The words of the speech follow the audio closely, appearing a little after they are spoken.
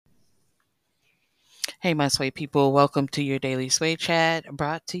Hey, my Sway people, welcome to your daily Sway chat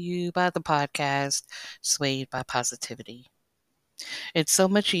brought to you by the podcast Swayed by Positivity. It's so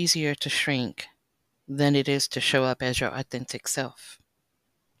much easier to shrink than it is to show up as your authentic self.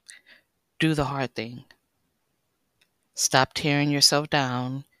 Do the hard thing. Stop tearing yourself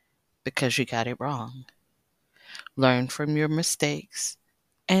down because you got it wrong. Learn from your mistakes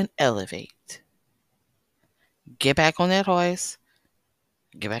and elevate. Get back on that horse,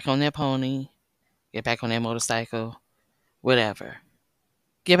 get back on that pony, get back on that motorcycle, whatever.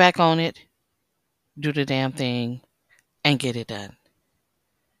 Get back on it, do the damn thing, and get it done.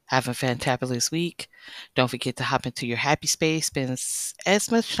 Have a fantabulous week. Don't forget to hop into your happy space. Spend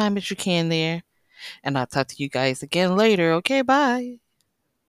as much time as you can there. And I'll talk to you guys again later. Okay, bye.